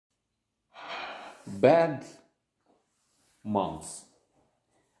Bad Moms.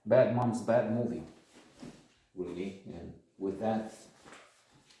 Bad Moms, bad movie, really. And with that,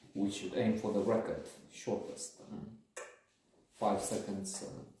 we should aim for the record, shortest. 5 seconds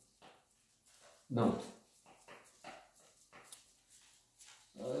note.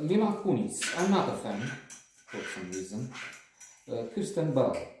 Mila Kunis, I'm not a fan, for some reason. Kristen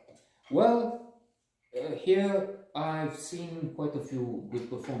Bell. Well, here I've seen quite a few good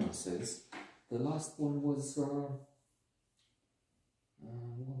performances. The last one was, what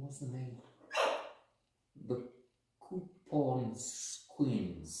was the name? The Coupons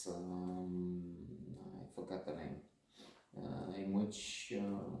Queens. I forgot the name. In which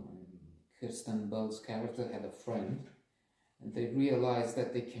Kristen Bell's character had a friend, and they realized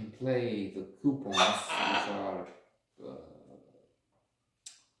that they can play the coupons, which are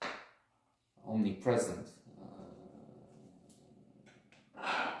omnipresent,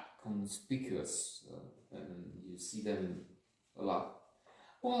 conspicuous, and you see them a lot.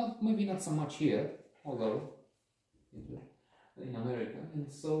 Well, maybe not so much here, although in America.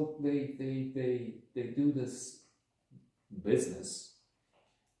 And so they do this business,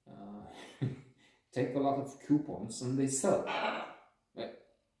 take a lot of coupons and they sell.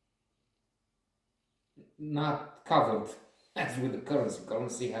 Not covered as with the currency.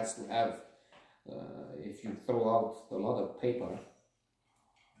 Currency has to have, if you throw out a lot of paper,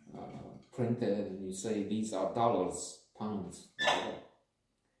 printed, and you say these are dollars, pounds, whatever,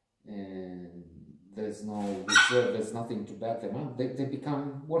 and there's no reserve, there's nothing to back them up, they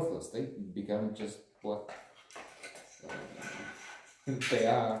become worthless. They become just what they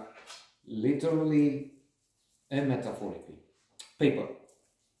are, literally and metaphorically. Paper.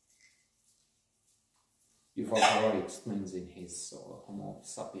 Yuval Harari explains in his Homo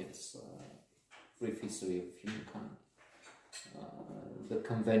sapiens, Brief History of Humankind, the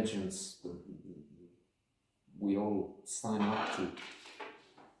conventions that we all sign up to.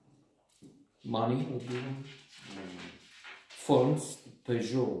 Money will be one. Firms,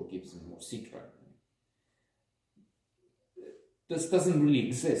 Peugeot gives them more Citroën. This doesn't really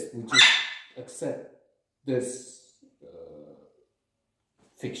exist. We just accept this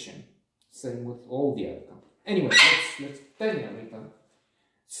fiction. Same with all the other companies. Anyway, let's return.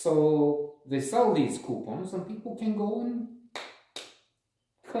 So they sell these coupons, and people can go and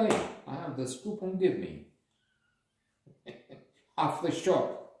claim, I have this coupon, give me half the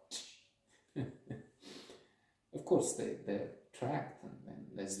shop. Of course, they're tracked, and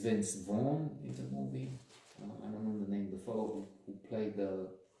there's Vince Vaughn in the movie. I don't know the name, the fellow who played that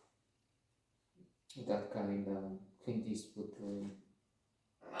guy in the Clint Eastwood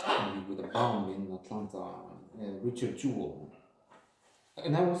with a bomb in Atlanta, Richard Jewell.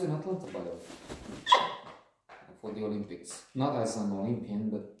 And I was in Atlanta, by the way, for the Olympics. Not as an Olympian,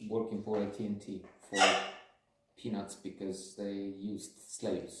 but working for AT&T for peanuts, because they used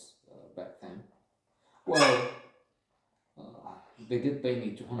slaves back then. Well, they did pay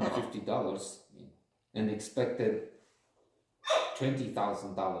me $250 and expected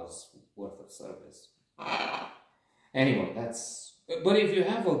 $20,000 worth of service. Anyway, that's... But if you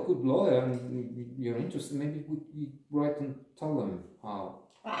have a good lawyer and you're interested, maybe we write and tell them how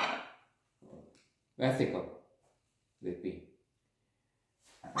ethical they'd be.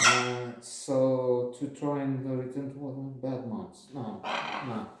 So to try and return to what Bad Moms. No,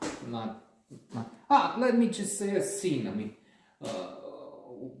 not. Let me just say a scene. I mean,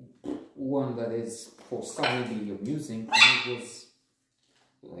 one that is for somebody amusing, and it was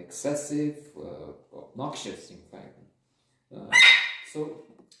excessive, obnoxious, in fact. So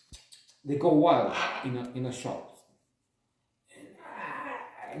they go wild in a shop,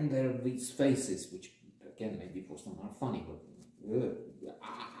 and there are these faces, which again maybe for some are funny, but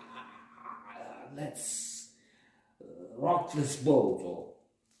let's rock this boat, or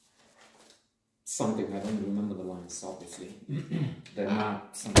something. I don't remember the lines, obviously. They're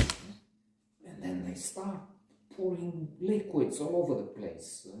not something. And then they start pouring liquids all over the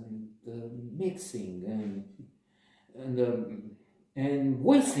place, and mixing, and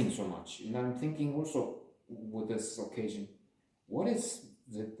wasting so much. And I'm thinking also with this occasion, what is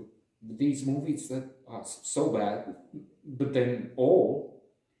these movies that are so bad, but then all,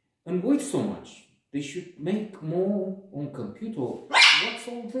 and waste so much? They should make more on computer. What's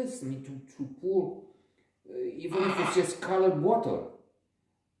all this? I mean, to pour, even if it's just colored water,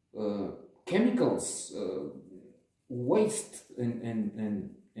 chemicals, waste,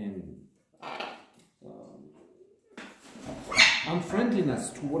 and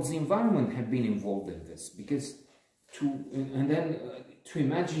unfriendliness towards the environment have been involved in this, because to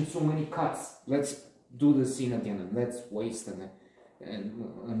imagine so many cuts, let's do the scene again and let's waste, and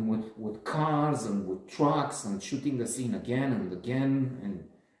and with cars and with trucks and shooting the scene again and again, and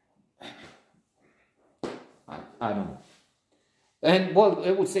I don't know. And well,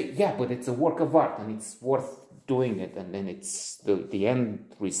 I would say, yeah, but it's a work of art and it's worth doing it, and then it's the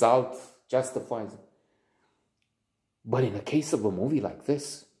end result justifies it. But in the case of a movie like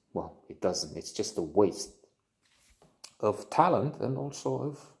this, well, it doesn't. It's just a waste of talent and also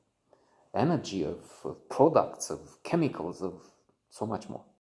of energy, of products, of chemicals, of so much more.